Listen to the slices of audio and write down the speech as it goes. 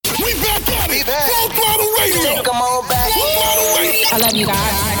Throttle Radio. Take 'em all back. I love you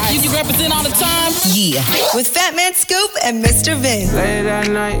guys. You represent all the time? Yeah. With Fatman Scoop and Mr. Vin. Late at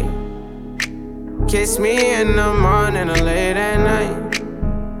night. Kiss me in the morning or late at night.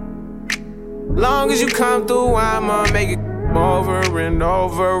 Long as you come through, I'ma make it over and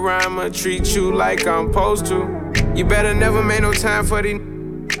over. I'ma treat you like I'm supposed to. You better never make no time for these.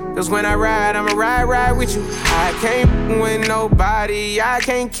 Cause when I ride, I'ma ride with you. I can't with nobody. I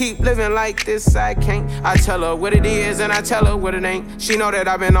can't keep living like this. I can't. I tell her what it is and I tell her what it ain't. She know that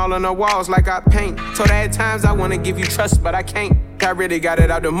I've been all on the walls like I paint. Told her at times I wanna give you trust, but I can't. I really got it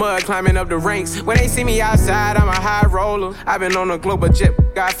out the mud, climbing up the ranks. When they see me outside, I'm a high roller. I've been on a global jet,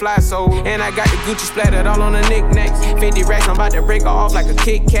 got fly solo. And I got the Gucci splattered all on the knickknacks. 50 racks, I'm about to break her off like a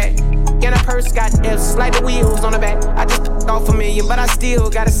Kit Kat. And her purse got F's, like the wheels on the back. I just off a million, but I still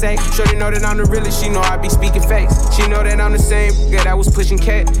gotta say. Shorty know that I'm the realest, she know I be speaking facts. She know that I'm the same that I was pushing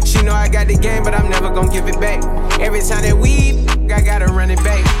cat. She know I got the game, but I'm never gonna give it back. Every time that we I gotta run it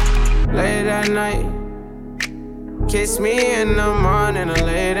back. Late at night. Kiss me in the morning or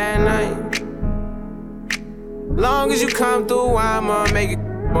late at night. Long as you come through, I'ma make it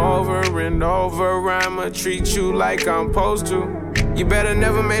over and over. I'ma treat you like I'm supposed to. You better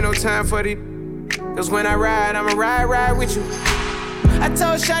never make no time for these. Cause when I ride, I'ma ride with you. I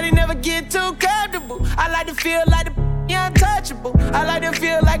told Shawty never get too comfortable. I like to feel like the untouchable. I like to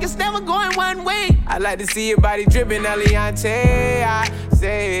feel like it's never going one way. I like to see your body dripping, Eliante. I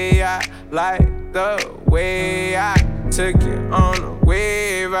say I like the way I took it on a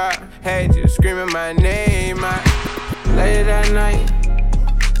wave. I had you screaming my name. Late at night.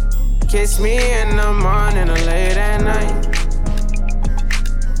 Kiss me in the morning or late at night.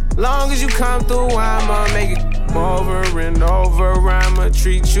 Long as you come through, I'ma make it over and over. I'ma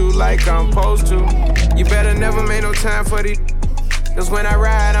treat you like I'm supposed to. You better never make no time for these. Cause when I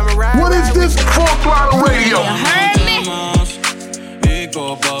ride, I'ma ride. What is this? Throttle Radio. You heard me? Y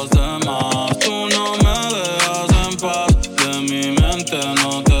copas de más. Tú no me dejas en paz. De mi mente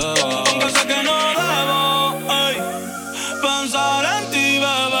no te vas. Aunque sé que no debo pensar en ti,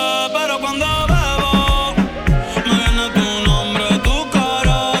 bebé. Pero cuando bebo, me viene tu nombre, tu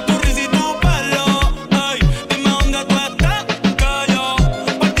cara, tu risa y tu pelo. Ay, dime dónde tú estás, que yo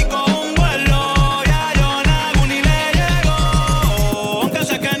por ti cojo un vuelo. Ya yo nago ni le llego. Aunque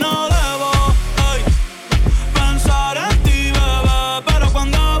sé que no debo pensar en ti, bebé. Pero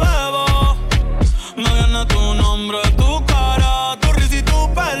cuando bebo,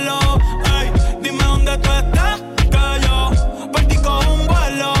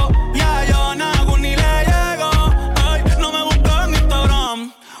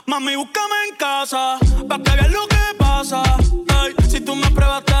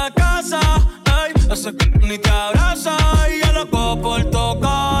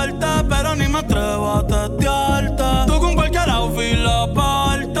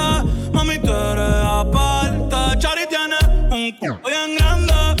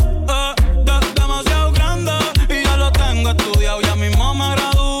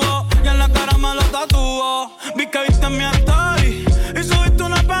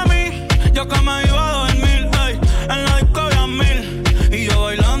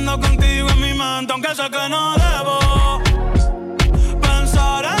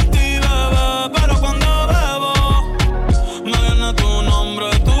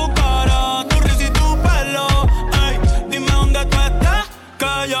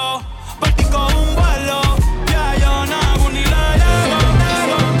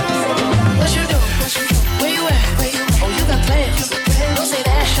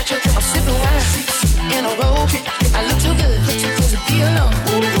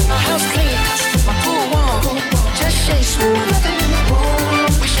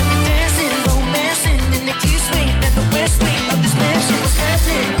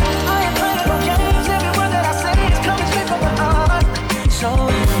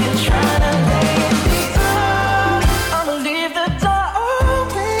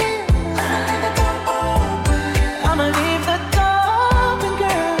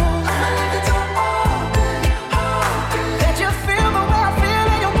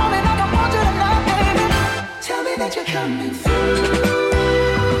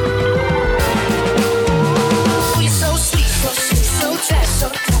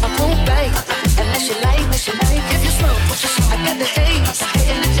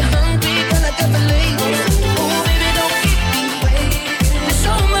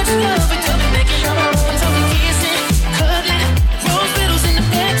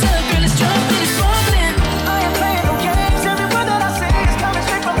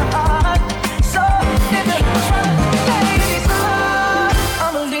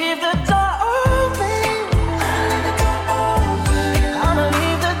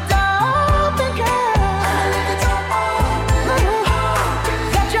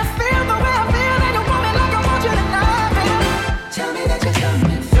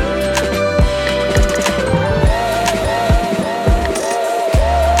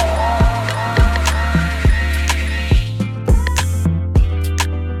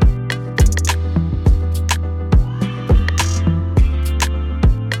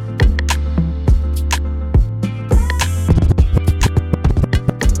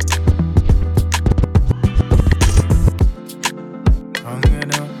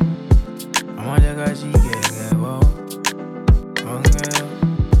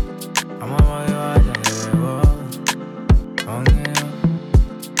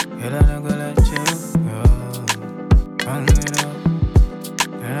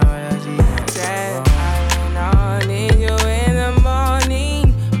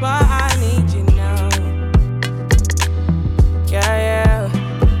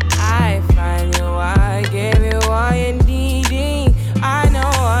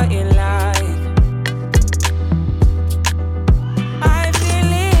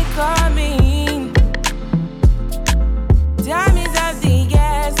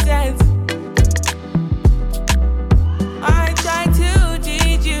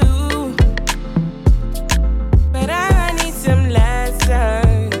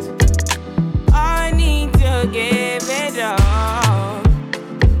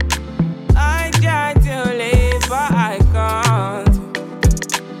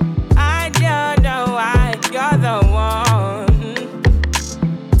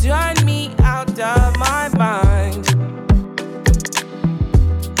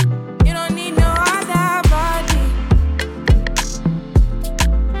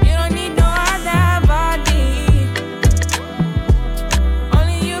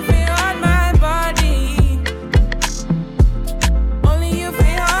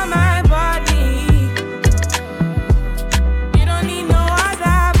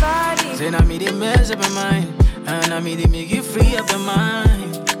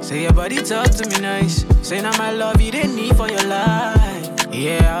 Say your body talk to me nice. Say now my love you didn't need for your life.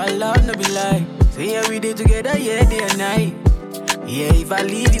 Yeah, our love no be like. Say yeah we did together, yeah, day and night. Yeah, if I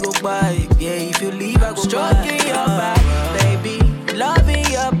leave you go by. Yeah, if you leave I go stroking by. Your body, baby. Loving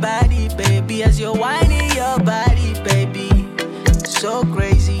your body, baby. As you're whining your body, baby. So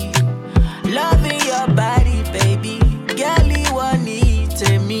crazy. Loving your body, baby. Girl, you want need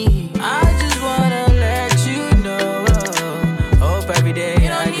to me. I just wanna let you know. Hope every day you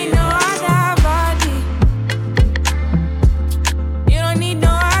don't need no other body. You don't need no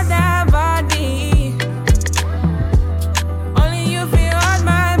other body. Only you feel on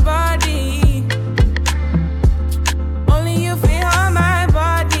my body. Only you feel on my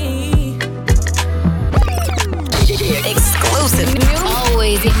body. Exclusive.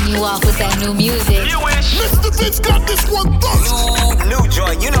 Always hitting you off with that new music. Mr. Vince got this one first. New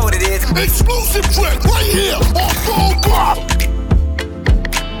joint, you know what it is. Exclusive track right here on Phone Pop.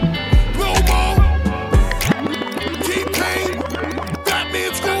 Slow-mo. T-Pain.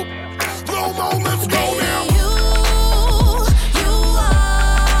 Fatman Scoop. Slow-mo, let's go now.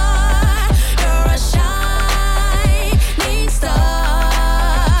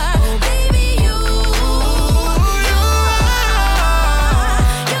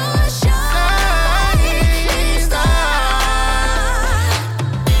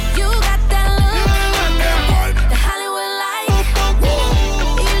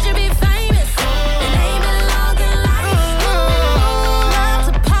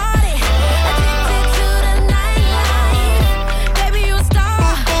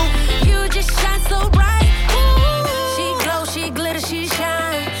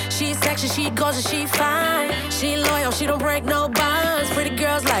 She fine, she loyal, she don't break no bonds. Pretty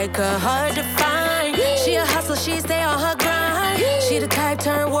girls like her, hard to find. She a hustler, she stay on her grind. She the type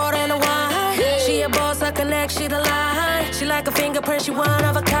turn water into wine. She a boss, I connect, she the line. She like a fingerprint, she one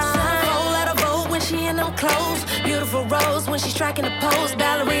of a kind. Whole lot of vote when she in them clothes. Beautiful rose when she striking the pose.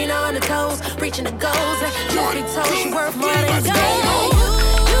 Ballerina on the toes, reaching the goals. Truth be told, she worth more than gold.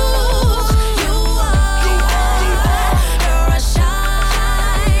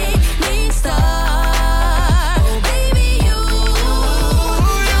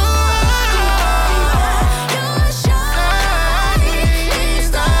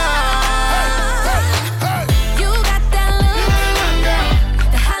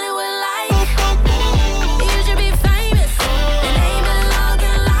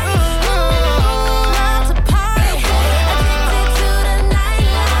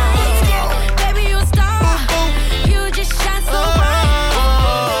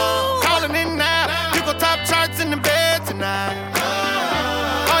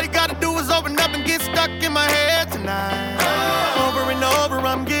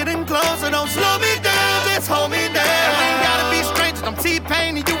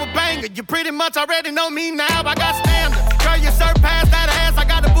 You pretty much already know me now. I got standards. Girl, you surpass that ass. I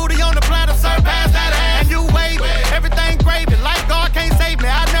got the booty on the platter, surpass that ass. And you wavy, everything gravy. Like God can't save me.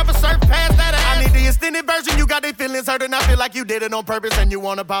 I never surpass that ass. I need the extended version. You got their feelings hurt, and I feel like you did it on purpose, and you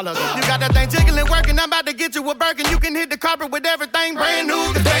wanna apologize. You got that thing jiggling, working. I'm about to get you a Birkin. You can hit the carpet with everything brand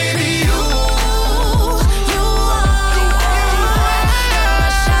new. The baby, you.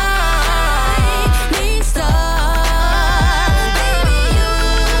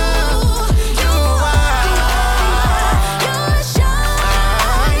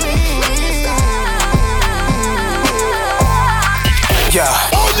 Yeah.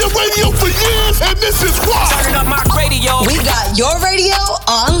 On your radio for years, and this is why. Turning up my radio. We got your radio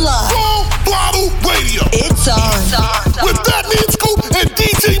on live. Full Throttle Radio. It's on. With Fatman Scoop and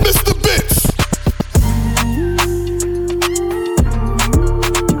DJ Mr. Vince.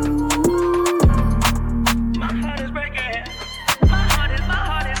 My heart is breaking. My heart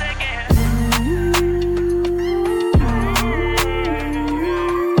is aching.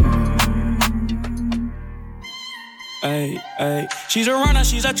 Ay, ay. She's a runner,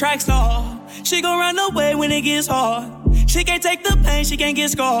 she's a track star. She gon' run away when it gets hard. She can't take the pain, she can't get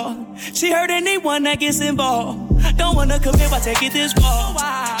scarred. She hurt anyone that gets involved. Don't wanna commit, why take it this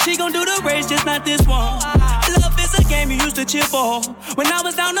far? She gon' do the race, just not this one. Love is a game you used to cheer for. When I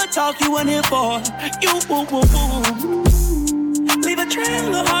was down to talk, you weren't here for. You, woo, woo, woo. Leave a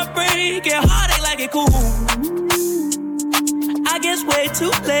trail of heartbreak and heartache like it cool. I guess way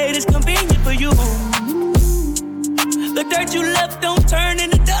too late, it's convenient for you. The dirt you left don't turn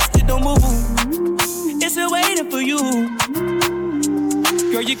into dust, it don't move. It's still waiting for you.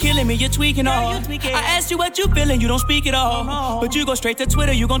 Girl, you're killing me, you're tweaking all. I asked you what you feeling, you don't speak at all. But you go straight to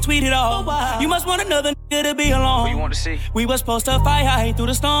Twitter, you gon' tweet it all. You must want another good to be alone. What you want to see? We was supposed to fight high through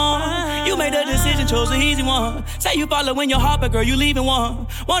the storm. You made a decision, chose the easy one. Say you following your heart, but girl, you leaving one.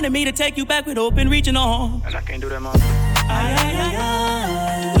 Wanted me to take you back with open reaching on. And I can't do that, man.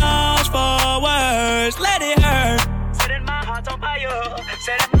 Lost for words, let it hurt. Setting my heart on fire.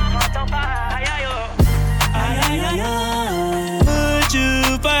 Setting my heart on fire. Put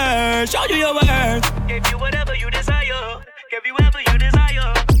you first, show you your worth. Gave you whatever you desire. Give you whatever you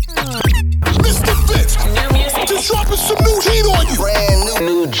desire. Mr. Vince, just dropping some new heat on you. Brand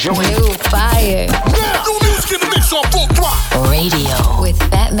new joint. New fire. Now, new music in the mix on Full Throttle Radio with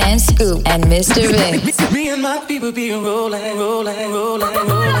Fatman Scoop and Mr. Vince. Me and my people be rolling. Aiming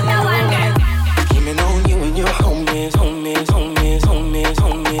on you and your homies.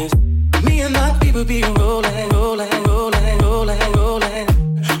 Me and my people be rolling.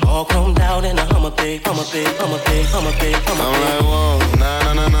 All chromed out in a Hummer pig. I'm like, whoa, nah.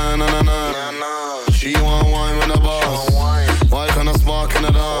 She want wine with the boss. Why can't I spark in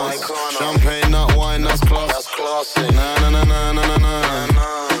the dance? Champagne, not wine, that's classy. Nah.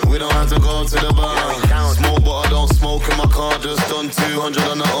 We don't have to go to the bar. Smoke, but I don't smoke in my car. Just done 200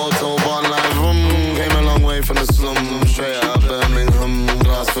 on the autobahn. Like, came a long way from the slum. Straight out of Birmingham.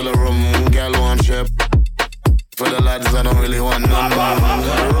 Glass full of rum. Gal one trip. For the lads, I don't really want none.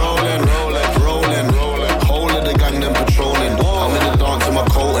 Rolling. Whole of the gang, them patrolling. I'm in the dance in my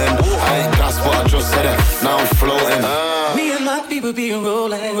coat end. I ain't gas, but I just said it. Now I'm floating. Me and my people be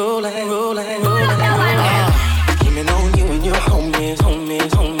rolling. Aiming on you and your homies.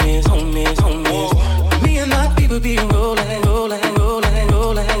 Me and my people be rolling.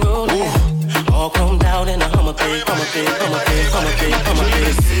 All chromed out in a Hummer pig.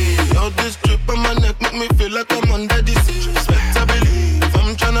 Yo, this drip on my neck make me feel like I'm under the sea. Respect, I believe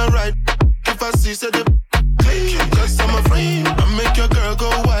I'm tryna ride. If I see, say the clean, cause I'm a friend. I make your girl go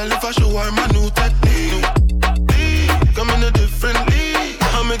wild if I show her my new technique. I'm in a different league.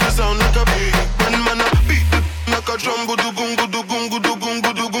 I make it sound like a beat. When man I beat the like a drum. Go do goom.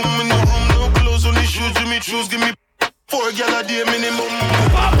 In the room, no clothes, only shoes. Give me shoes, give me 4 gal a day minimum.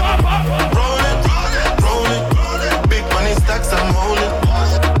 Rolling. Big money stacks I'm holding.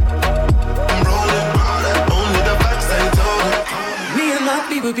 I'm rolling. Only the facts ain't told. Me and my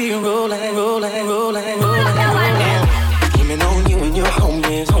people be rolling. Aiming on you and your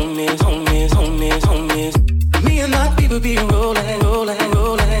homies. Me and my people be rolling.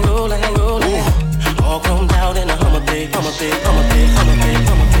 All chromed out in a Hummer pig.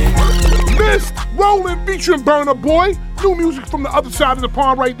 Mist Rollin' featuring Burna Boy. New music from the other side of the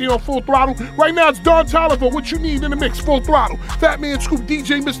pond right there on Full Throttle. Right now it's Don Toliver. What you need in the mix, Full Throttle. Fatman Scoop,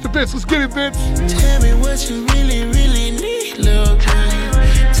 DJ Mr. Vince. Let's get it, Vince. Tell me what you really need, lil' babe.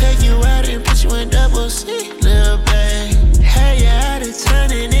 Take you out and put you in double C, lil' babe. Hey, you out of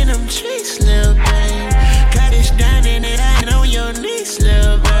turning in them trees, lil' babe. Got it shining and I ain't on your knees,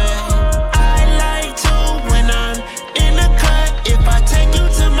 lil' babe. I like to when I'm in the cut. If I take you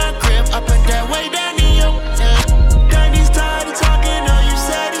to my crib, I put that way down in your Danny's tired of talking, oh, you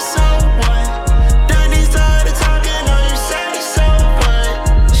said it's so what? Danny's tired of talking, oh, you said it's so what?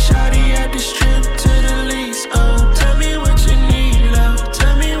 Shawty at the strip to the lease, oh, tell me what you need, love.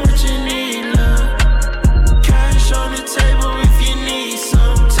 Tell me what you need, love. Cash on the table if you need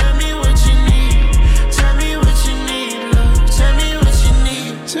some. Tell me what you need. Tell me what you need, love. Tell me what you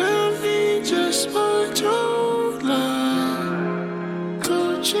need. Tell me just what you love.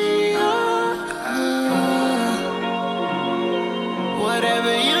 Gucci,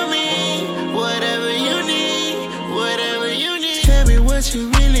 whatever you mean, whatever you need, whatever you need. Tell me what you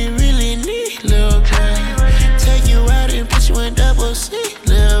really need, lil' babe. Take you out and put you in double C,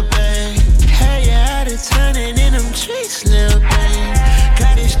 lil' babe. Hey, you out of turning in them trees, lil' babe.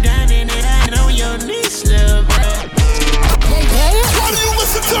 Got it shining and I ain't on your knees, lil' babe. Why do you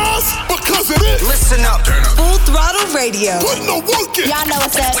listen to us? Because it is. Listen up. Full Throttle Radio. Put no work in. Y'all know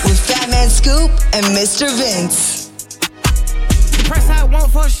what's up with Fatman Scoop and Mr. Vince. The price I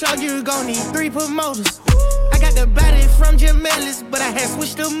want for a show, you gon' need 3 promoters. I got the body from Jim Ellis, but I had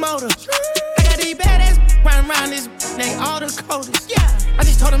switched the motor. I got these badass around this, they all the coders. Yeah, I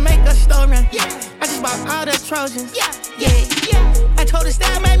just told her make a story. Yeah, I just bought all the Trojans. Yeah. I told her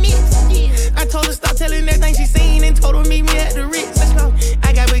style my mix. I told her stop telling everything she seen and told her meet me at the Ritz. Let's go.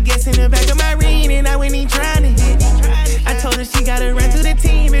 I got baguettes in the back of my ring and I went in trying to hit. I told her she gotta run through the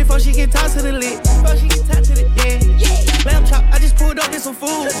team before she can talk to the lit. Lamb chop, I just pulled up in some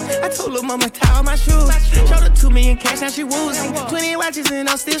food. I told her mama tie all my shoes. Showed her 2 million cash, now she woozing. 20 watches and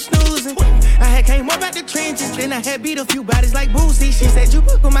I'm still snoozing. I had came up out the trenches, then I had beat a few bodies like Boosie. She said you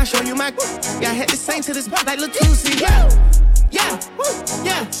book 'em, I show you my group. Yeah, I had to sing to this spot like Latusi. Yeah.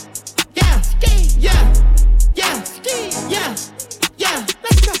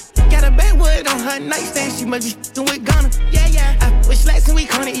 Let's go. Got a backwood on her nightstand, she must be f***ing with Ghana. Yeah. I put slacks and we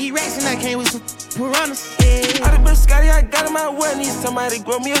gonna eat rats and I came with some piranhas. Yeah. All the bus Scotty, I got in my well, need somebody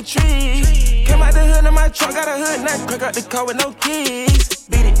grow me a tree. Came out the hood in my trunk, got a hood, now crack out the car with no keys.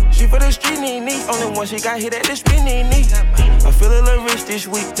 Beat it, she for the street, need. Only one she got hit at the spin, need. I feel a little rich this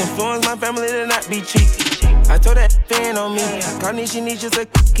week, influence my family to not be cheap. I told that fan on me, Cardi she needs just a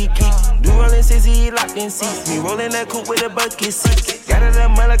kiki. Do rollin' 60, locked in seats. Me rollin' that coupe with a bucket seat. Got it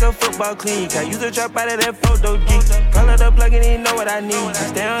up mud like a football clique. I use the trap out of that photo geek. Call it up plug and he know what I need.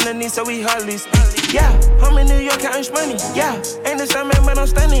 Stay underneath so we hardly speak. Yeah, I'm in New York counting money. Yeah, ain't the same man but I'm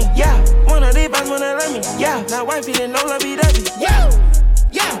stunning. Yeah, one of these boys wanna let me. Yeah, now wifey didn't know lovey-dovey. Yeah.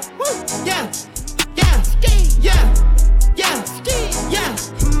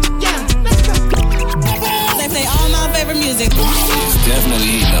 Let's go. They play all my favorite music. It's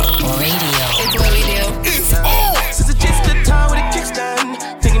definitely heating up. Radio. It's what we do. It's on. Since I just the time with a kickstand,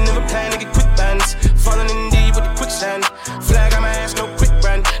 thinking of a plan to get quick bands. Falling in deep with the quicksand. Flag on my ass, no quick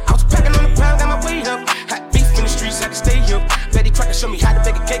brand. I was packing on the pound, got my weight up. Hot beef in the streets, had to stay up. Betty Crocker show me how to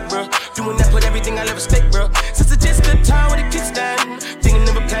bake a cake, bro. Doing that, put everything I ever stake, bro. Since I just the time with a kickstand, thinking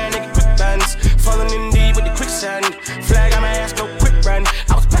of a plan to get quick bands. Falling in deep with the quicksand. Flag on my ass, no quick brand.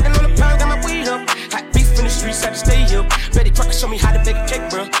 I was packing on the pound, got my weight up. Hot beef in the streets, had to stay up. Betty Crocker show me how to bake a cake,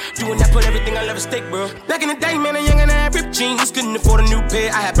 bro. Doing that, put everything I ever stake, bro. Back in the day, man, a young and I had ripped jeans. Couldn't afford a new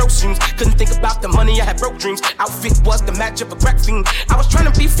pair, I had broke shoes. Couldn't think about the money, I had broke dreams. Outfit was the match of a crack fiend. I was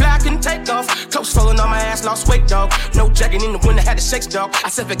trying to be fly, couldn't take off. Clothes falling on my ass, lost weight, dog. No jacket in the winter, had to shake, dog. I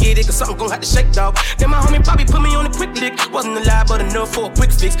said forget it, cause something gon' have to shake, dog. Then my homie Bobby put me on a quick lick. Wasn't alive, but enough for a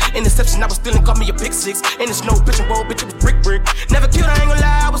quick fix. Interception, I was stealing, caught me a pick six. In the snow, bitch and roll, bitch, it was brick. Never killed, I ain't gon'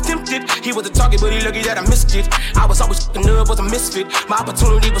 lie, I was tempted. He was a target, but he lucky that I missed it. I was always fucking up, was a misfit. My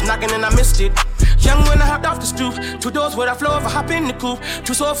opportunity was knocking and I missed it. Young when I hopped off the stoop, 2 doors where I flow if I hop in the coupe.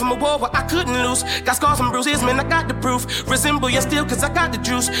 Too sore from a war where I couldn't lose. Got scars and bruises, man, I got the proof. Resemble you still, cause I got the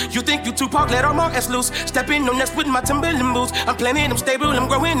juice. You think you Tupac, let all my ass loose. Step in on next with my Timberland boots. I'm planning, I'm stable, I'm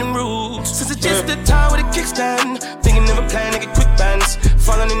growing in roots. Since it's just the time with a kickstand, thinking of a plan to get quick bands.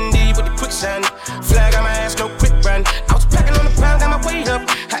 Falling in deep with the quicksand. Flag on my ass, no quick brand. I was packing on the pound, got my weight up.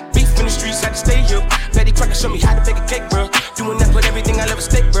 Hot beef in the streets, had to stay up. Betty Crocker show me how to bake a cake, bro. Doing that, put everything I ever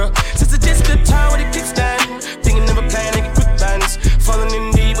stake, bro. Since it's just the time with a kickstand, thinking of a plan to get quick bands. Falling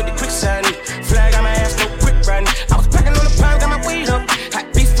in deep with the quicksand. Flag on my ass, no quick brand. I was packing on the pound, got my weight up. Hot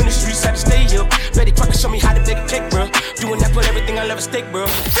beef in the streets, had to stay up. Betty Crocker show me how to bake a cake, bro. Doing that, put everything I ever stake, bro.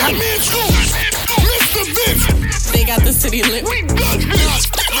 Fatman School, Mr. Vince. They got the city lit. We got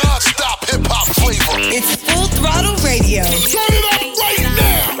non-stop hip-hop flavor. It's Full Throttle Radio. Turn it up right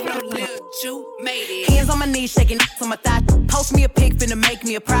now. Hands on my knees, shaking on my thigh. Post me a pic, finna make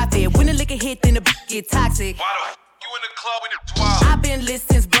me a profit. When the liquor hit, then the get toxic. You in the club when it's wild. I've been lit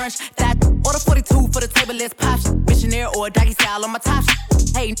since brunch. That order 42 for the table, let's pop shit. Missionaire or a doggy style on my top shit.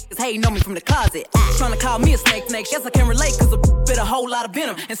 Hey, niggas, hey, know me from the closet. Tryna call me a snake. Guess I can relate, cause a bit a whole lot of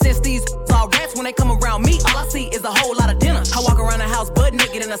venom. And since these all rats, when they come around me, all I see is a whole lot of dinner. I walk around the house butt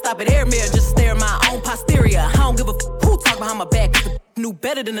naked and I stop at air mirror just to stare at my own posterior. I don't give a who talk behind my back, cause the knew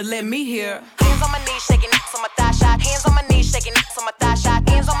better than to let me hear. Hands on my knees, shaking on my thigh shot. Hands on my knees, shaking on my thigh shot.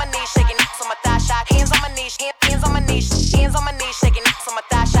 Hands on my knees, shaking on my thigh shot. Hands on my knees, hands on my knees, hands on my knees, shaking on my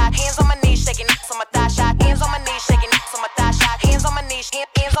thigh shot. Hands on my knees, shaking on my thigh shot. Hands on my knees, shaking on my thigh shot. Hands on my knees,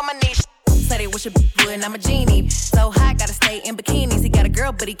 hands on my knees. Say they wish a would, and I'm a genie. So hot, gotta stay in bikinis. He got a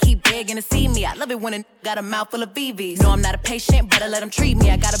girl, but he keep begging to see me. I love it when a got a mouth full of BBs. No, I'm not a patient, but I let him treat me.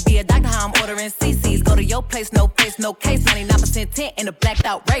 I gotta be a doctor, how I'm ordering CCs. Go to your place, no face, no case. 99% tent in a blacked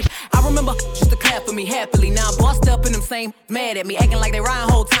out rape. I remember used to clap for me happily. Now I'm bossed up and them same mad at me. Acting like they riding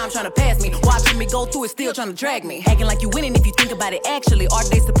whole time trying to pass me. Watching me go through it, still trying to drag me. Acting like you winning if you think about it actually. Are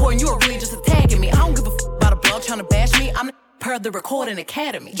they supporting you or really just attacking me? I don't give a about a blog trying to bash me. I'm per the Recording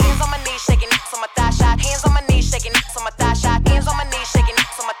Academy. Hands on my knees, shaking on my thigh shot. Hands on my knees, shaking on my thigh shot. Hands on my knees, shaking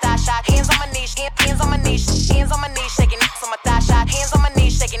on my thigh shot. Hands on my knees, hands on my knees, hands on my knees, shaking on my thigh shot. Hands on my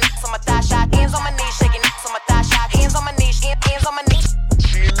knees, shaking on my thigh shot. Hands on my knees, shaking on my thigh shot. Hands on my knees, hands on my knees.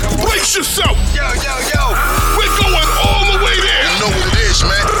 Brace yourself. Yo. We're going all the way there. You know what it is,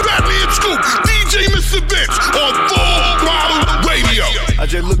 man. Fatman Scoop, DJ Mr. Vince on Full Throttle Radio. I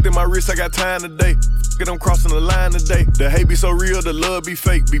just looked at my wrist, I got time today. I'm crossing the line today. The hate be so real, the love be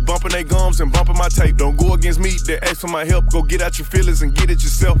fake. Be bumping they gums and bumping my tape. Don't go against me, they ask for my help. Go get out your feelings and get it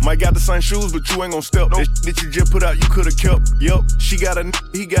yourself. Might got the same shoes, but you ain't gon' step. Nope. That you just put out, you could've kept. Yup, she got a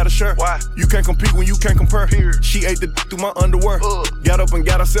he got a shirt. Why? You can't compete when you can't compare. Period. She ate the through my underwear. Got up and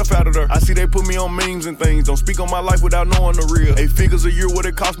got herself out of there. I see they put me on memes and things. Don't speak on my life without knowing the real. 8 figures a year, what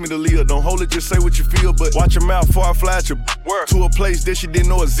it cost me to live. Don't hold it, just say what you feel. But watch your mouth before I fly at your to a place that she didn't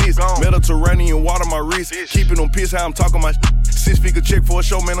know exists. Mediterranean water my wrist. Keep it on piss how I'm talking my 6-figure check for a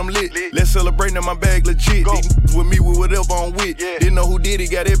show, man, I'm lit. Let's celebrate, now my bag legit. These with me with whatever I'm with. Didn't know who did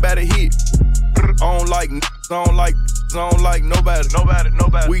it, got everybody hit. I don't like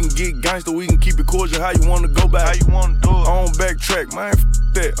nobody. We can get gangster, we can keep it cordial. How you wanna go back? How you wanna do it? I don't backtrack, man.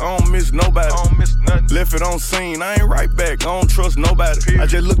 That I don't miss nobody. I don't miss nothing. Left it on scene, I ain't right back. I don't trust nobody. Period. I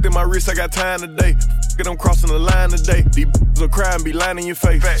just looked at my wrist, I got time today. I'm crossing the line today. These will cry and be lying in your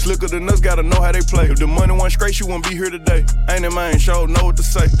face. Fact. Slicker than us, gotta know how they play. If the money went straight, you wouldn't be here today. Ain't in my show, know what to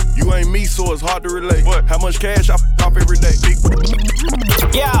say. You ain't me, so it's hard to relate. What? How much cash I off every day?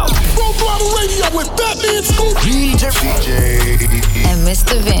 Yo! Full Throttle Radio with Fatman, Scoop, DJ and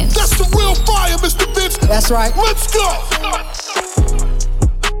Mr. Vince. That's the real fire, Mr. Vince. That's right. Let's go!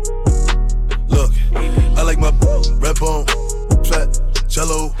 Look, I like my red bone, flat,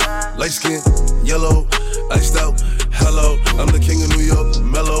 jello, light skin, yellow, iced out, hello. I'm the king of New York,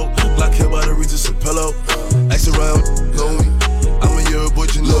 mellow. Black hair by the Regis and pillow. Ask around, know me. I'm a year boy,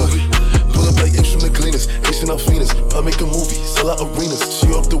 you know me. Pull up like H from the cleaners, H and Alphinas. I make a movie, sell out arenas. She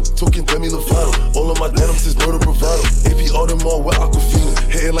off the token, Demi Lovato. All of my denims is murder bravado. AP Audemars with Aquafina.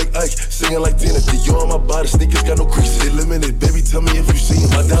 Hair like Ike, singing like Tina. Dior on my body, sneakers got no creases. They limited, baby, tell me if you see them.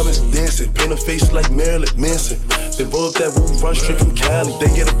 My diamonds dancing, paint a face like Marilyn Manson. They roll up that roof, run straight from Cali.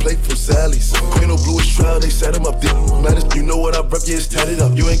 They get a plate from Sally's. Queen of bluish trial, they set him up. Matters, you know what I rep, yeah, it's tatted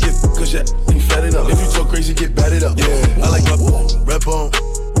up. You ain't get cause you ain't fatted up. If you talk crazy, get batted up. Yeah, I like my red bone,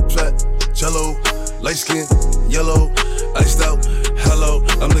 flat, jello, light skin, yellow, iced out, hello.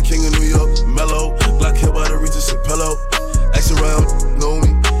 I'm the king of New York, mellow. Black hair by the Regis and pillow. Ask around, know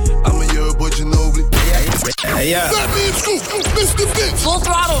me. I'm a year boy, Ginobili. Yeah. Fatman, Scoop, Mr. Vince. Full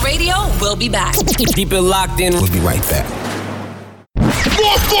Throttle Radio will be back. Keep it locked in. We'll be right back.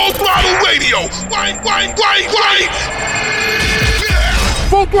 More Full Throttle Radio. Wine.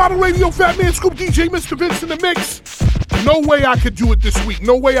 Full Throttle Radio, Fatman, Scoop, DJ, Mr. Vince in the mix. No way I could do it this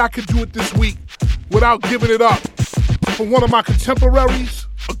week. Without giving it up for one of my contemporaries,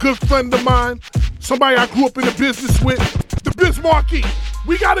 a good friend of mine, somebody I grew up in the business with, the Biz Marquis.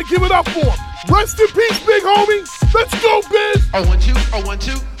 We gotta give it up for him. Rest in peace, big homie. Let's go, Biz. I want you. I want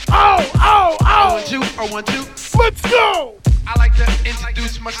you. Let's go. I like to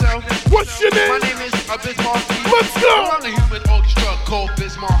introduce myself. What's your name? My name is Biz Marquis. Let's go. I'm the human orchestra called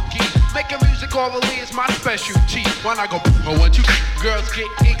Biz Marquis. Making music orally is my specialty. When I go, I want you. Girls get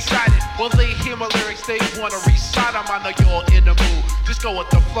excited when they hear my lyrics. They wanna recite them. I know you're in the mood. Just go with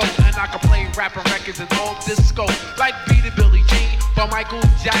the flow, and I can play rapping records and all disco, like Beat It, Billie Jean, but Michael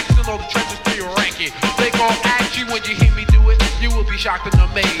Jackson, all the trenches to your ranking. They gon' ask you when you hear me do it. You will be shocked and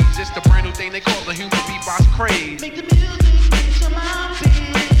amazed. It's the brand new thing they call the human beatbox craze. Make the music.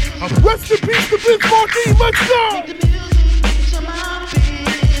 Rest in peace to Biz Marquis, let's go!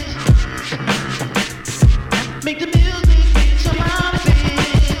 Make the music to my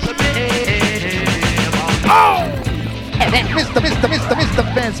Oh! Mr.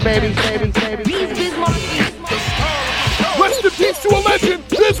 Vince, baby. Biz Marquis. Rest in peace to a legend,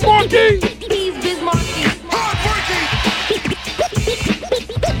 Biz Marquis! Biz Marquis.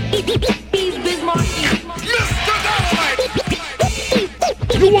 Biz Marquis. Mr. Dynamite!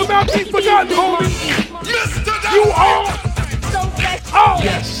 You will not be forgotten, homie! Mr. Dynamite! You are! Oh!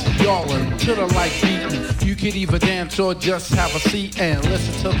 Yes, y'all are to the like beating. You can either dance or just have a seat and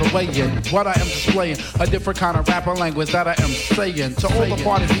listen to the way in what I am displaying. A different kind of rapper language that I am saying. To all the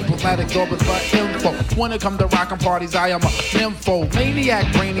party people, Matic Orbits for info. When it comes to rockin' parties, I am a nympho. Maniac,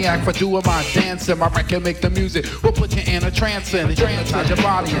 brainiac for doing my dancing. My record make the music will put you in a trance and hypnotize your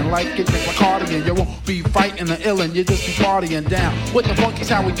body and like it like accordion. You won't be fighting the illin', you just be partying down. With the funky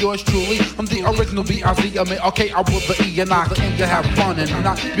sound with yours truly. I'm the original B.I.Z. I mean, okay, I put the E and I came to have fun and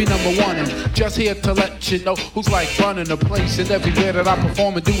not be number one. And just here to let you know who's like running the place. And everywhere that I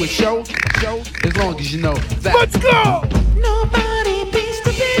perform and do a show, as long as you know that. Let's go! Nobody beats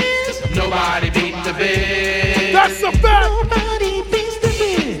the Biz. Nobody beats the Biz. That's a fact! Nobody beats the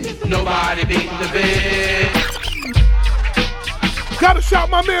Biz. Nobody beats the Biz. Gotta shout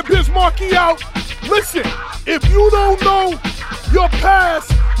my man Biz Marquis out. Listen, if you don't know your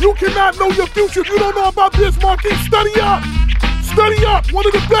past, you cannot know your future. If you don't know about Biz Marquis, study up. Study up, one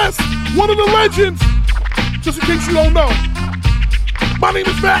of the best, one of the legends. Just in case you don't know. My name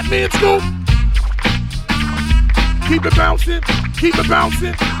is Fatman Scoop. Keep it bouncing, keep it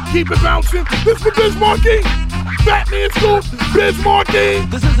bouncing, keep it bouncing. This for Biz Markie. Fatman Scoop, Biz Markie.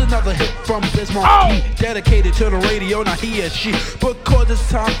 This is another hit from Biz Markie, dedicated to the radio, not he and she. Because it's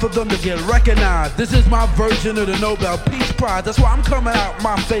time for them to get recognized. This is my version of the Nobel Peace Prize. That's why I'm coming out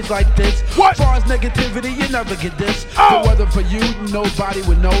my face like this. What? As far as negativity, you never get this. But whether for you, nobody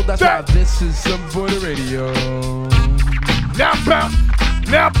would know. That's why this is some for the radio. Now bounce,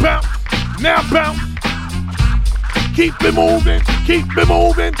 now bounce, now bounce. Keep it moving, keep it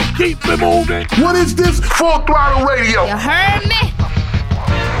moving, keep it moving. What is this? Full Throttle Radio. You heard me?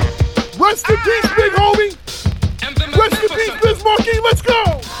 Rest in peace, big homie. Rest in peace, Biz Markie. Let's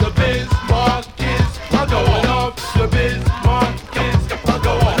go. The Biz Markies are going up. The Biz Markies are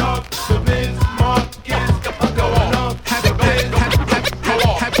going up. The Biz Markies are going up.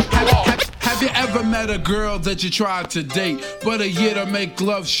 Have you ever met a girl that you tried to date, but a year to make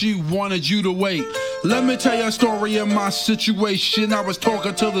love, she wanted you to wait? Let me tell you a story of my situation. I was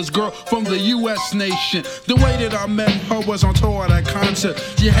talking to this girl from the U.S. nation. The way that I met her was on tour at a concert.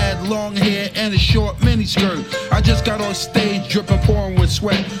 She had long hair and a short miniskirt. I just got on stage dripping, pouring with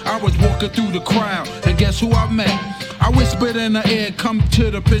sweat. I was walking through the crowd, and guess who I met? I whispered in her ear, come to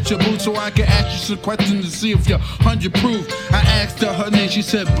the picture booth so I can ask you some questions to see if you're 100 proof. I asked her her name, she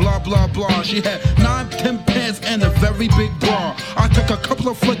said blah, blah, blah. She had 9-10 pants and a very big bra. I took a couple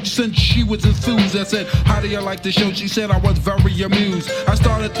of flicks and she was enthused. I said, how do you like the show? She said I was very amused. I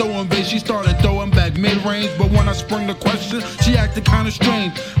started throwing bass, she started throwing back mid-range. But when I sprung the question, she acted kind of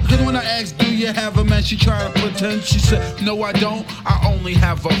strange. Because when I asked, do you have a man? She tried to pretend. She said, no, I don't. I only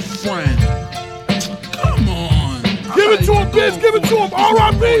have a friend. Come on. Give it to him, Biz. Give it to him.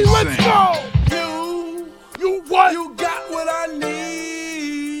 R.I.P. Let's go. You what? You got what I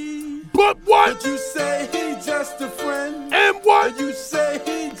need. But what? But you say he just a friend. And what? But you say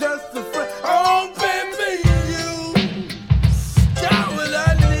he just a friend. Oh, baby, you got what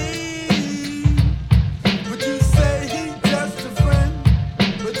I need. But you say he just a friend.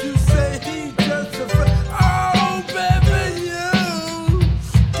 But you say he just a friend. Oh, baby, you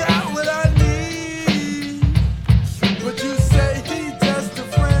got what I need. But you say he just a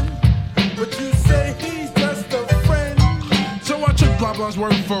friend. But you say he's just a friend. So I took blah blah's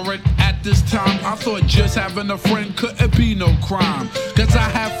word for it. At this time, I thought just having a friend couldn't be no crime. Cause I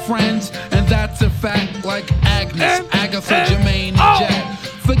have friends, and that's a fact, like Agnes, Agatha, Jermaine, and Jack.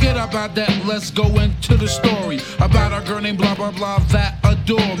 Forget about that, let's go into the story about a girl named blah blah blah that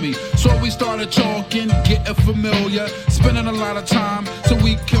adore me. So we started talking, getting familiar, spending a lot of time so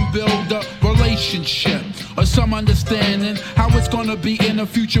we can build a relationship or some understanding how it's gonna be in the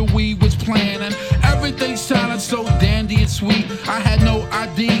future we was planning. Everything sounded so dandy and sweet. I had no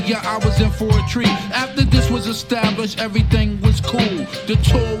idea I was in for a treat. After this was established, everything was cool. The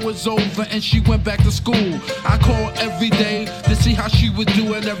tour was over and she went back to school. I called every day to see how she was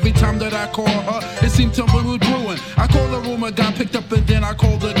doing. Every time that I called her, it seemed something was brewing. I called the room, got picked up, and then I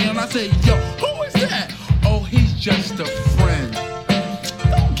called again. I said, yo, who is that? Oh, he's just a friend.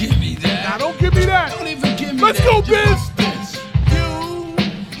 Don't give me that. Now don't give me that. Don't even give me Let's that. Let's go, Biz.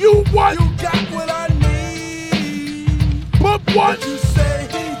 You what? You got what I need. But what? But you say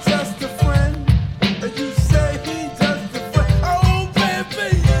he's just a friend. And you say he's just a friend. Oh,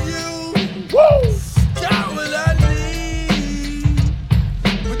 baby, you got what I need.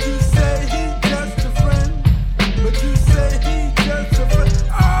 But you say he's just a friend. But you say he's just a friend.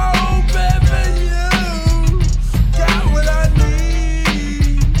 Oh, baby, you got what I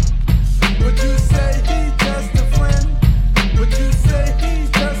need. But you say he's just a friend. But you say he's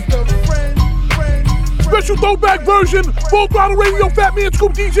just a friend. Special throwback version, Full Throttle Radio, Fatman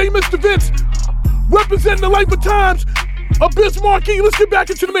Scoop, DJ Mr. Vince, representing the life of times of Biz Markie. Let's get back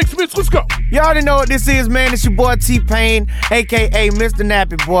into the mix, Vince. Let's go. You already know what this is, man. It's your boy T-Pain, a.k.a. Mr.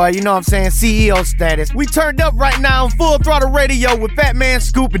 Nappy Boy. You know what I'm saying? CEO status. We turned up right now on Full Throttle Radio with Fatman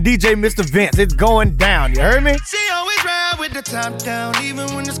Scoop and DJ Mr. Vince. It's going down. You heard me? She always ride with the top down,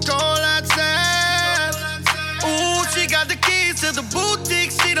 even when it's cold outside. Ooh, she got the keys to the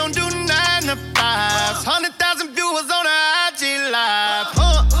boutique. She don't do 9 to 5s. 100,000 viewers on her IG live.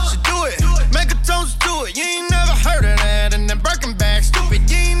 She do it. Make a toast to it. You ain't never heard of that. And then Birkin bag, stupid.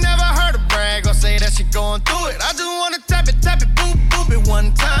 You ain't never heard her brag or say that she going through it. I just wanna tap it, boop, boop it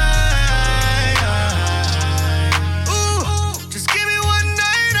one time. Ooh, just give me one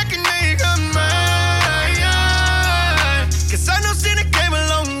night, I can make her mine. Cause I know she done came a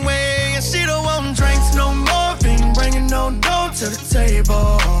long way, and she don't want drinks no more. Been bringing no dough to the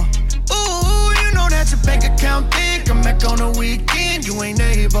table. Ooh, you know that your bank work on the weekend, you ain't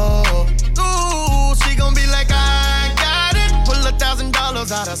able. Ooh, she gon' be like, I got it. Pull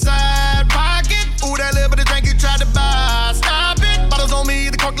 $1,000 out of side pocket. Ooh, that little bit of drink you tried to buy, stop it. Bottles on me,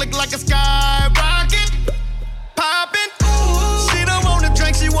 the cork look like a skyrocket. Poppin', ooh, she don't want the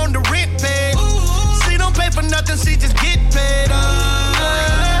drink, she want the rent paid. She don't pay for nothing, she just get paid.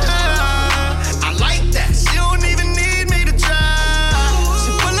 I like that, she don't even need me to try.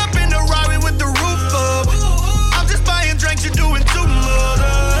 She pull up in the Rari with the roof up. I'm just buying drinks, you doing too much.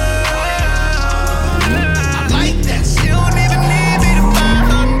 I like that, she don't even need me to buy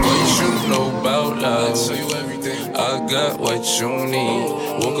her. What you know about love? I'll tell you everything. I got what you need.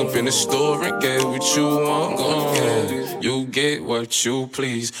 Woke up in the store and get what you want. You get what you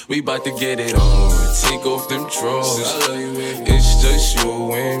please. We bout to get it on. Take off them drawers. It's just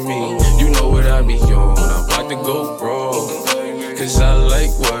you and me. You know what I be on. I'm about to go raw. Cause I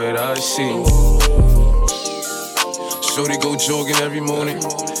like what I see. Shorty go jogging every morning,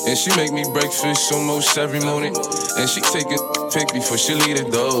 and she make me breakfast almost every morning. And she take a pic before she leave the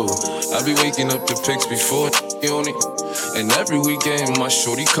door. I be waking up the pics before on it. And every weekend my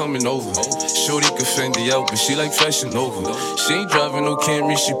shorty coming over. Shorty could Fendi out, but she like Fashion Nova. She ain't driving no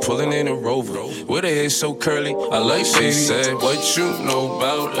Camry, she pulling in a Rover. With her hair so curly, I like she said, what you know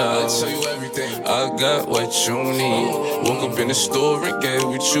about love? I'll tell you everything. I got what you need. Woke up in the store and get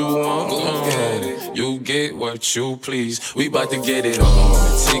what you want. You get what you please. We bout to get it on.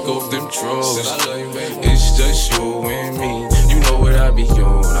 Take off them drawers. It's just you and me. You know what I be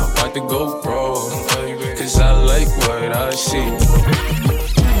on. I'm about to go raw. Cause I like what I see.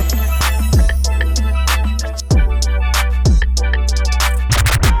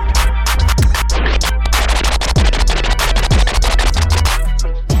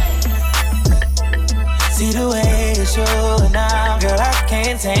 See the way you're showing now, girl, I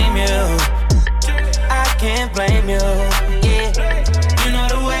can't tame you. I can't blame you. Yeah, you know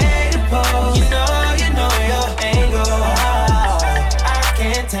the way to pose. You know your angle. I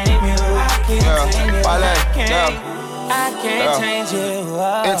can't tame you. I can't tame you. I can't change you.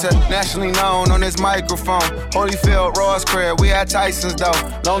 Internationally known on this microphone. Holyfield, Ross Crib, we at Tyson's though.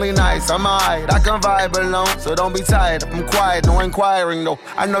 Lonely nights, I'm alright, I can vibe alone. So don't be tired, I'm quiet, no inquiring though.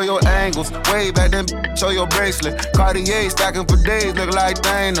 I know your angles, way back then, show your bracelet. Cartier stacking for days, look like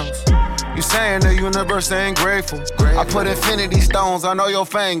Thanos. You saying the universe ain't grateful. I put infinity stones on all your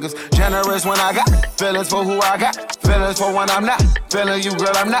fingers. Generous when I got feelings for who I got. Feelings for when I'm not. Feeling you,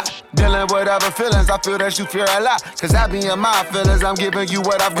 girl, I'm not. Dealing with other feelings, I feel that you fear a lot. Cause I be in my feelings, I'm giving you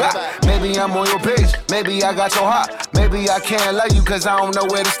what I've got. Maybe I'm on your page, maybe I got your heart. Maybe I can't love you cause I don't know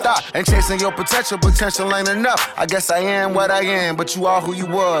where to start. And chasing your potential ain't enough. I guess I am what I am, but you are who you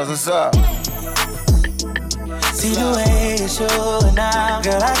was, what's up? See the way you're showing now,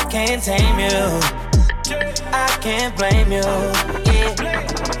 girl, I can't tame you. I can't blame you. Yeah,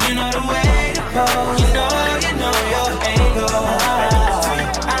 you know the way to pose. You know your angle.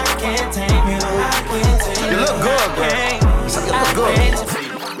 I can't tame you. You look good, girl. You look good.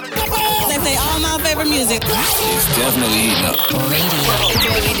 They play all my favorite music. It's definitely heating up.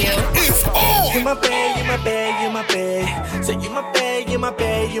 Radio. It's on. You my babe, you my babe, you my babe. Say you my babe, you my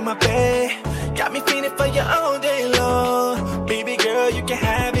babe, you my babe. Got me feeling for you all day long. Baby girl, you can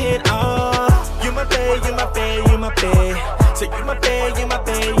have it all. You my babe, you my babe, you my babe. Say you my babe, you my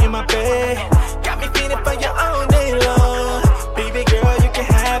babe, you my babe. Got me feeling for you all day long. Baby girl, you can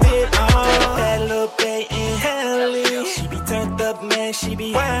have it all. That little babe in Cali. She be turned up, man, she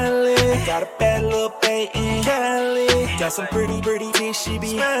be wildin'. Got a bad little babe in Cali. Got some pretty fish, she be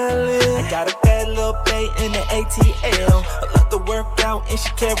smiling. I got a bad little babe in the ATL. I love to work out and she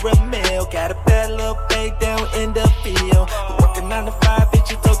caramel. Got a bad little babe down in the field. Working 9 to 5,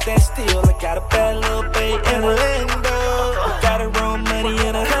 bitch, you took that steel. I got a bad little babe in Orlando. Got her own money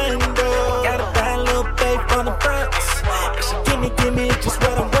in a condo. Got a bad little babe from the Bronx. And she give me just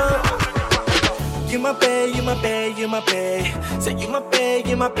what I want. You my babe, you my babe, you my babe. Say you my babe,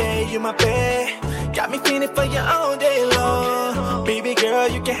 you my babe, you my babe. Got me feeling for you all day long. Baby girl,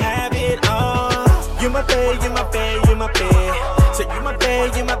 you can have it all. You my babe, you my babe, you my babe. Say you my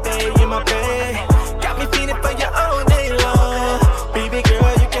babe, you my babe, you my babe. Got me feeling for you all day long. Baby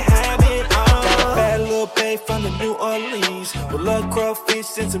girl, you can have it all. Got a bad little babe from the New Orleans. With love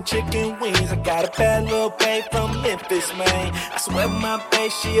crawfish and some chicken wings. I got a bad little babe from Memphis, man. I swear my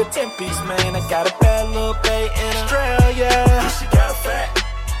babe, she a 10-piece, man. I got a bad little babe in Australia. She got fat.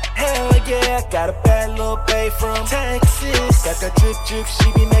 Hell yeah, I got a bad little babe from Texas. Got that juke,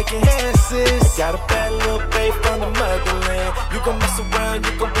 she be making dances. I got a bad little babe from the motherland. You gon' mess around,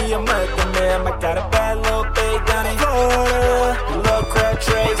 you gon' be a mother man. I got a bad little babe down in Florida. You love crab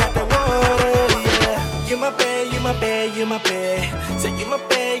trays, got that water, yeah. You my bae, you my bae, you my bae. Say you my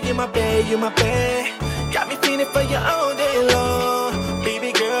bae, you my bae, you my bae. Got me feeling for you all day long.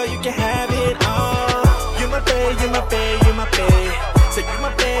 Baby girl, you can have it all. You my bae, you my bae, you my bae. Say you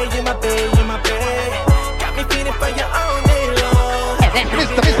my bae, you my bae, you my bae. Got me feeling for you all day long.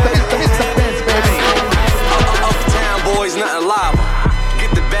 Mr. Vince, baby. Uptown boys, nothing live.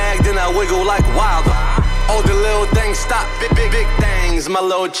 Get the bag, then I wiggle like Wilder. All the little things stop, big things. My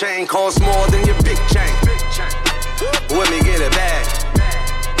little chain costs more than your big chain. Let me get it back.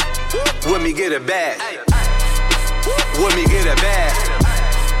 Let me get it back. Let me get it back.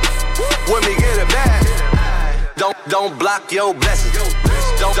 Let me get it back. Don't block your blessings.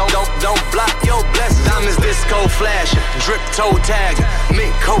 Don't block your blessings. Diamonds disco flashing, drip toe tagging,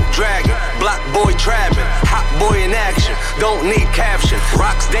 mink coat dragging, block boy trapping, hot boy in action. Don't need caption.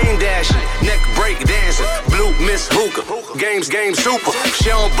 Rocks dame dashing, neck break dancing, blue miss hookah. Games super. She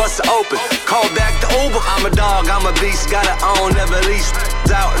don't bust it open. Call back the Uber. I'm a dog, I'm a beast. Gotta own, never lease.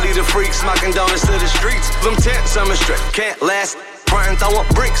 Out, lead a freak, smocking donuts to the streets. Them tents, I'm a strip. Can't last. Frying, throwing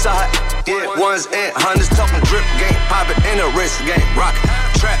bricks out. Yeah, ones and hundreds, talking drip game, popping in a wrist game, rock.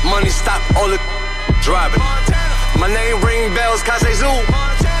 Trap money, stop all the driving. My name ring bells, Kase Zoo.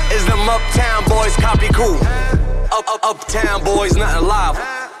 Is them uptown boys, copy cool. Uptown boys, nothing live.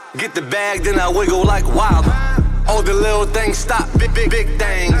 Get the bag, then I wiggle like Wilder. All the little things stop, big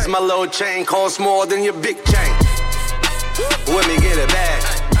things. My little chain costs more than your big chain. Let me get it back.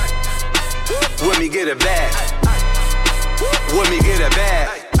 Let me get it back. Let me get it back.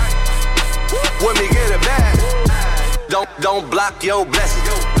 Let me get it back. Don't block your blessings.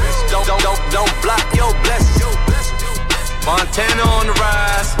 Don't block your blessings. Montana on the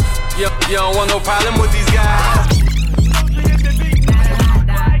rise. You don't want no problem with these guys.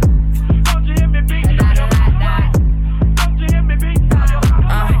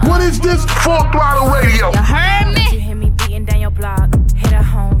 What is this? Throttle Radio. You heard me? You hear me beating down your block. Hit a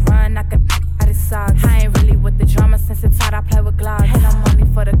home run, knock a out his socks. I ain't really with the drama since it's hot. I play with Glocks. And I'm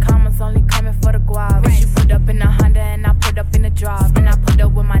only for the commas, only coming for the guap. Right. You put up in the Honda and I put up in the drop. And I put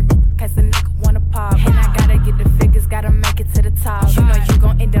up with my cause the nigga wanna pop. And I gotta get the figures, gotta make it to the top. You know you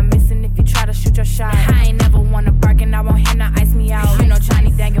gon' end up missing if you try to shoot your shot. I ain't never wanna bark and I want him to ice me out. You know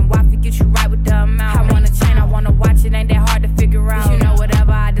Johnny Dang and Waffy get you right with the amount. I want a chain, I wanna watch it, ain't that hard to figure out. You know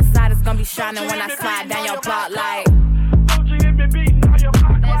whatever I decide, it's gonna be shining when I slide down your block like.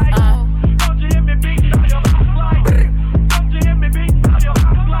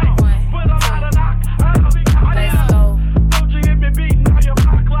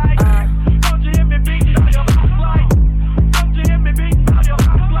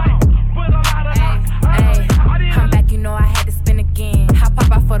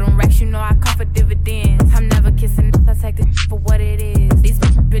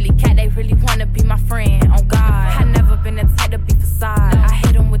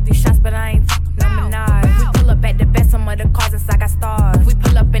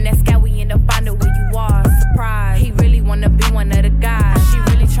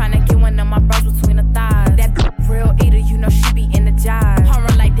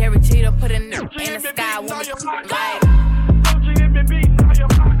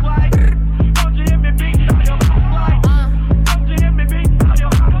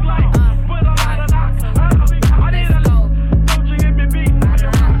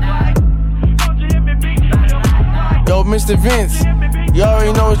 Mr. Vince, you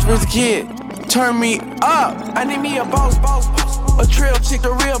already know it's Vince the Kid. Turn me up. I need me a boss, a trill chick,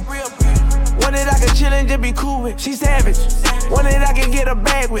 a real. One that I can chill and just be cool with. She savage. One that I can get a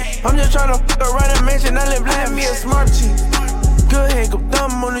bag with. I'm just tryna fuck her right a mansion. I live me a smart chick. Good head, go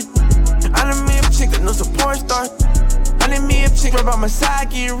thumb on it. I need me a chick that knows some porn star. I need me a chick right by my side,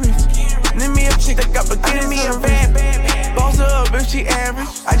 get rich. Need me a chick that got beginning me a bad. Boss her up if she average.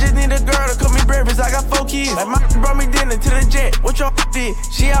 I just need a girl to cook me breakfast. I got 4 kids. Like my brought me dinner to the jet. What your did?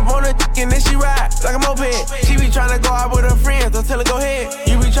 She hop on the and then she ride like a moped. She be tryna go out with her friends. I tell her go ahead.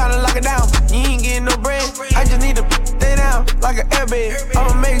 You be tryna lock it down. You ain't getting no bread. I just need to stay down like an airbed.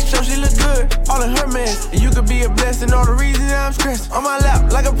 I'ma make sure she look good. All in her mess. You could be a blessing. All the reasons I'm stressed. On my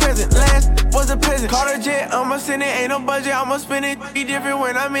lap like a present. Last was a present. Caught a jet. I'ma send it. Ain't no budget. I'ma spend it. Be different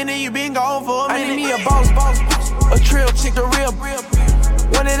when I'm in it. You been gone for a minute. I need me a boss. A trill chick, a real.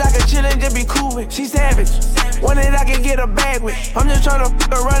 One that I can chill and just be cool with. She savage. One that I can get a bag with. I'm just tryna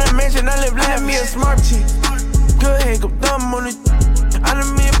fuck her right a mansion. I live me a smart chick. Good head, go thumb on it. I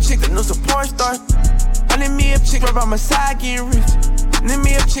need me a chick that knows some porn star. I need me a chick right by my side, get rich. Need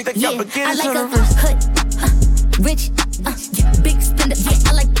me a chick that got beginners on the wrist. Hood, rich, big spender.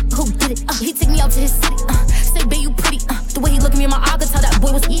 I like who did it. He take me out to his city. Say, babe, you pretty. The way he look at me in my eye, I could tell that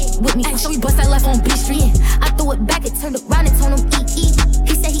boy was with me. So we bust that left on B Street.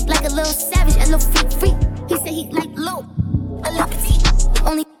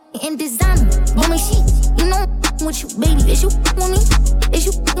 in designer. Mommy, you know with you, baby. Is you with me? Is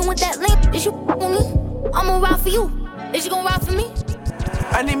you with that link? Is you with me? I'ma ride for you. Is you gon' ride for me?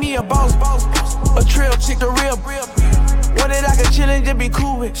 I need me a boss, a trail chick, the real. One that I can chill and just be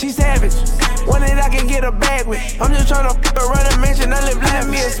cool with. She savage. One that I can get a bag with. I'm just tryna run a mansion. I live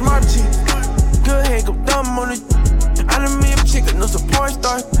me a smart chick. Good head, go dumb on it. I need me a chick that knows a porn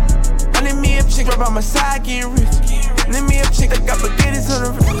star. I need me a chick right by my side getting rich. I need me a chick that got spaghetti to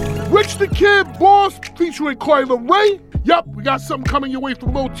the wrist. Rich the Kid, Boss, featuring Cardi B. Yup, we got something coming your way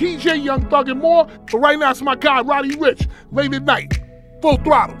from Lil TJ, Young Thug and More. But right now it's my guy, Roddy Ricch. Late at night. Full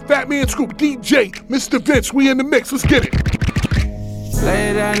Throttle, Fatman Scoop, DJ, Mr. Vince, we in the mix, let's get it.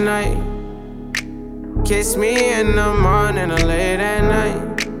 Late at night, kiss me in the morning or late at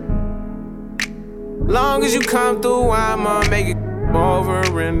night. Long as you come through, I'ma make it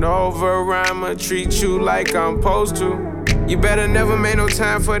over and over. I'ma treat you like I'm supposed to. You better never make no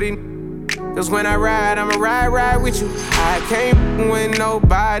time for these. Cause when I ride, I'ma ride with you. I can't win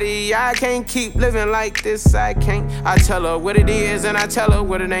nobody. I can't keep living like this, I can't. I tell her what it is and I tell her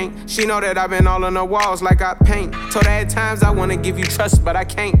what it ain't. She know that I've been all on the walls like I paint. Told her at times I wanna give you trust, but I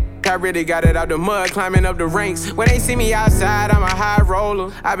can't. I really got it out the mud, climbing up the ranks. When they see me outside, I'm a high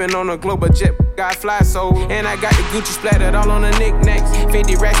roller. I've been on a global jet, got fly solo. And I got the Gucci splattered all on the knickknacks.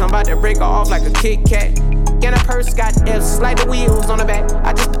 50 racks, I'm about to break her off like a Kit Kat. And a purse got F's, like the wheels on the back.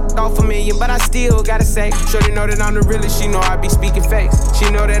 I just off $1 million, but I still gotta say. Shorty know that I'm the realest, she know I be speaking facts.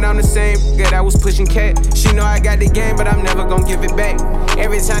 She know that I'm the same nigga that was pushing cat. She know I got the game, but I'm never gonna give it back.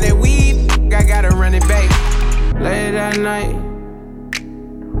 Every time that we I gotta run it back. Late at night,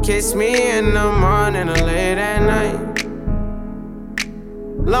 kiss me in the morning or late at night.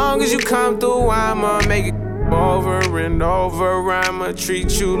 Long as you come through, I'ma make it over and over. I'ma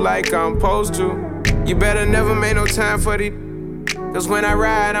treat you like I'm supposed to. You better never make no time for these. Cause when I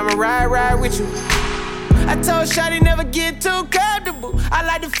ride, I'ma ride with you. I told Shawty never get too comfortable. I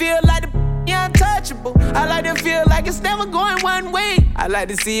like to feel like the untouchable. I like to feel like it's never going one way. I like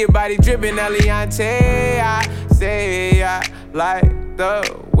to see your body dripping Eliante. I say I like the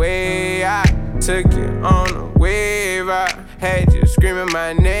way I took you on a wave. I had you screaming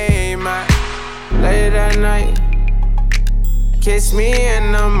my name. Late at night, kiss me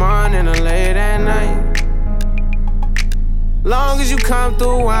in the morning or late at night. Long as you come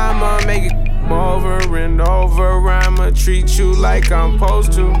through, I'ma make it over and over. I'ma treat you like I'm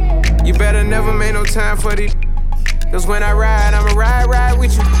supposed to. You better never make no time for these. Cause when I ride, I'ma ride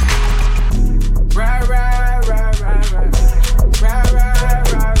with you. Ride.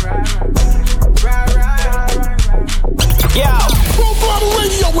 Yo, Full Throttle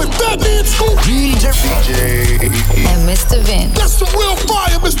Radio with Fatman Scoop, DJ and Mr. Vince. That's the real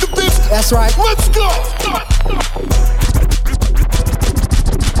fire, Mr. Vince. That's right. Let's go.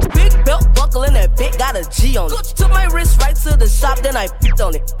 Big belt buckle and that bit got a G on it. Took my wrist right to the shop, then I picked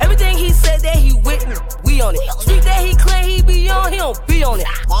on it. Everything he said that he with me, we on it. Street that he claim he be on, he don't be on it.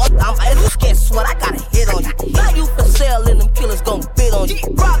 I'm guess what? I got a hit on you. Got you for sale and them killers gon' bid on you.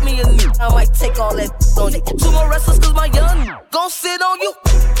 Rob me a new, I might take all that on you. Two more wrestlers cause my young gon' sit on you.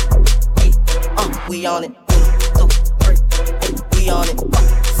 We on it. 1, 2, 3. We on it.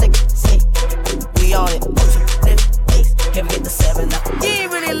 6, we on it. 1, 2, 3. Can we get the 7 up? You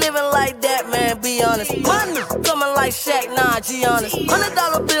ain't really living like that, man, be honest. Money coming like Shaq, nah, G honest.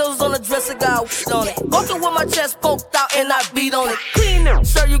 $100 bills on the dresser, got on it. Walking with my chest poked out and I beat on it. Clean it,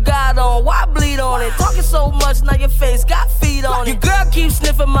 sure you got on, why bleed on it? Talking so much, now your face got feet on it. Your girl keeps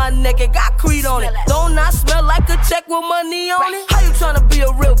sniffing my neck and got Creed on it. Don't I smell like a check with money on it? How you tryna be a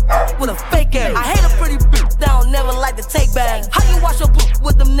real with a fake ass? I hate a pretty bitch, down, never like to take bags. How you wash your boot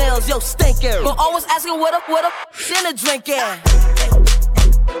with them nails, yo, stink ass? But always asking what up, in a drink ass.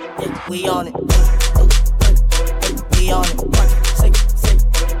 We on it. We on it. 1, 2, 6.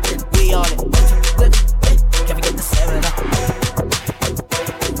 We on it. 1, 2, 3. Can we get the 7 up?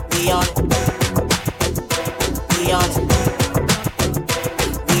 We on it. We on it.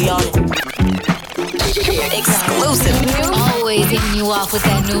 We on it. Exclusive. Always hitting you off with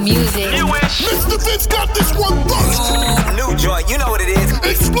that new music. Mr. Vince got this one first. New joint, you know what it is.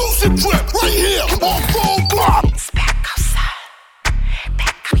 Exclusive trip right here on Full Throttle.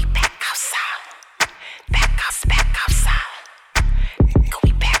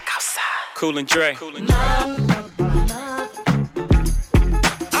 Cool and Dre.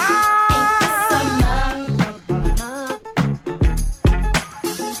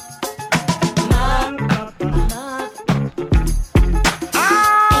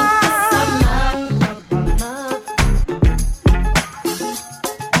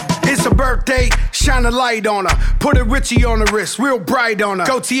 It's a birthday, shine a a light on her. Put a Richie on the wrist, real bright on her.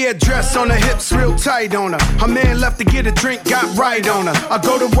 Gaultier dress on her hips, real tight on her. Her man left to get a drink, got right on her. I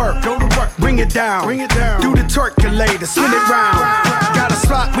go to work, bring it down. Do the twerkulator, spin it round. Got a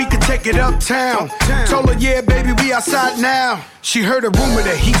spot, we can take it uptown. Told her, yeah, baby, we outside now. She heard a rumor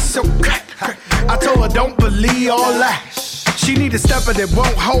that he's so crack. I told her, don't believe all that. She need a stepper that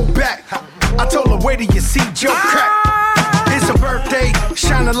won't hold back. I told her, wait till you see Joe crack. It's a birthday,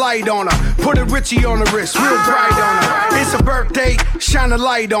 shine a light on her. Put a Richie on the wrist, real bright on her. It's a birthday, shine a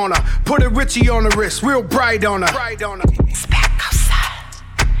light on her. Put a Richie on the wrist, real bright on her. It's back outside.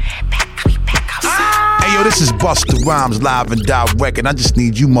 Back outside. Hey yo, this is Busta Rhymes live and direct, and I just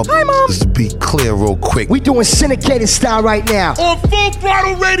need you motherfuckers to be clear real quick. We doing syndicated style right now. On Full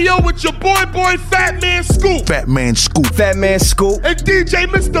Throttle Radio with your boy Fatman Scoop. Fatman Scoop. Fatman Scoop. And DJ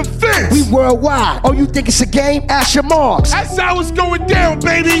Mr. Vince. We worldwide. Oh, you think it's a game? Ask your moms. That's how it's going down,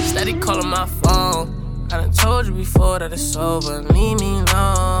 baby. Steady calling my phone. I done told you before that it's over. Leave me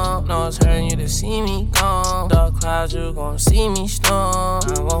alone. No, it's hurting you to see me gone. Dark clouds, you gon' see me storm.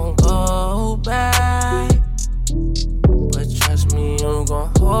 I won't go back, but trust me, you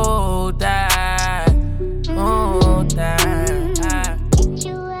gon' hold that. Hold that. Get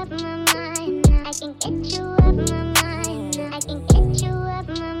you up my mind. I can get you up my mind. I can get you up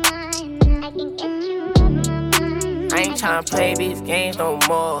my mind. I can get you up my mind. I ain't tryna play these games no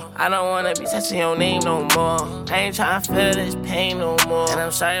more. I don't wanna be touching your name no more. I ain't tryna feel this pain no more. And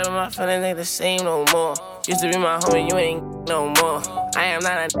I'm sorry, but my feelings ain't the same no more. Used to be my homie, you ain't no more. I am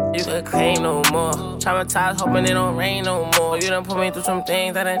not a you could claim no more. Traumatized, hoping it don't rain no more. You done put me through some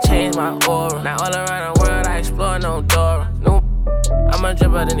things that done changed my aura. Now all around the world, I explore no door. No, I'm a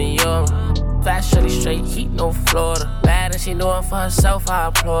dripper than the Euro. Fast, shorty, straight heat, no Florida. Bad and she doing for herself, I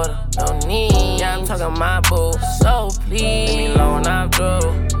applaud her. No need, yeah, I'm talking my boo. So please, leave me alone, I'm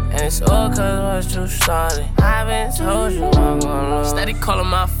through. And it's all cause what you started. I been told you I'm gonna lose. Steady calling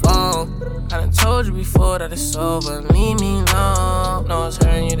my phone. I done told you before that it's over. Leave me alone. No, it's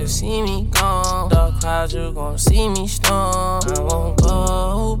hurting you to see me gone. Dark clouds, you gon' see me storm. I won't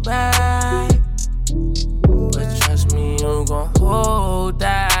go back, but trust me, you gon' hold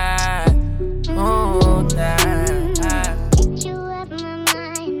that. Hold that. Get you up my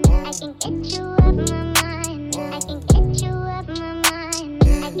mind. I can get you up my mind. I can get you up my mind.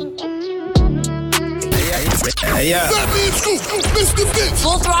 I can get you up my mind.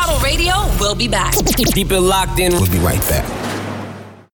 Full Throttle Radio will be back. Keep it locked in. We'll be right back.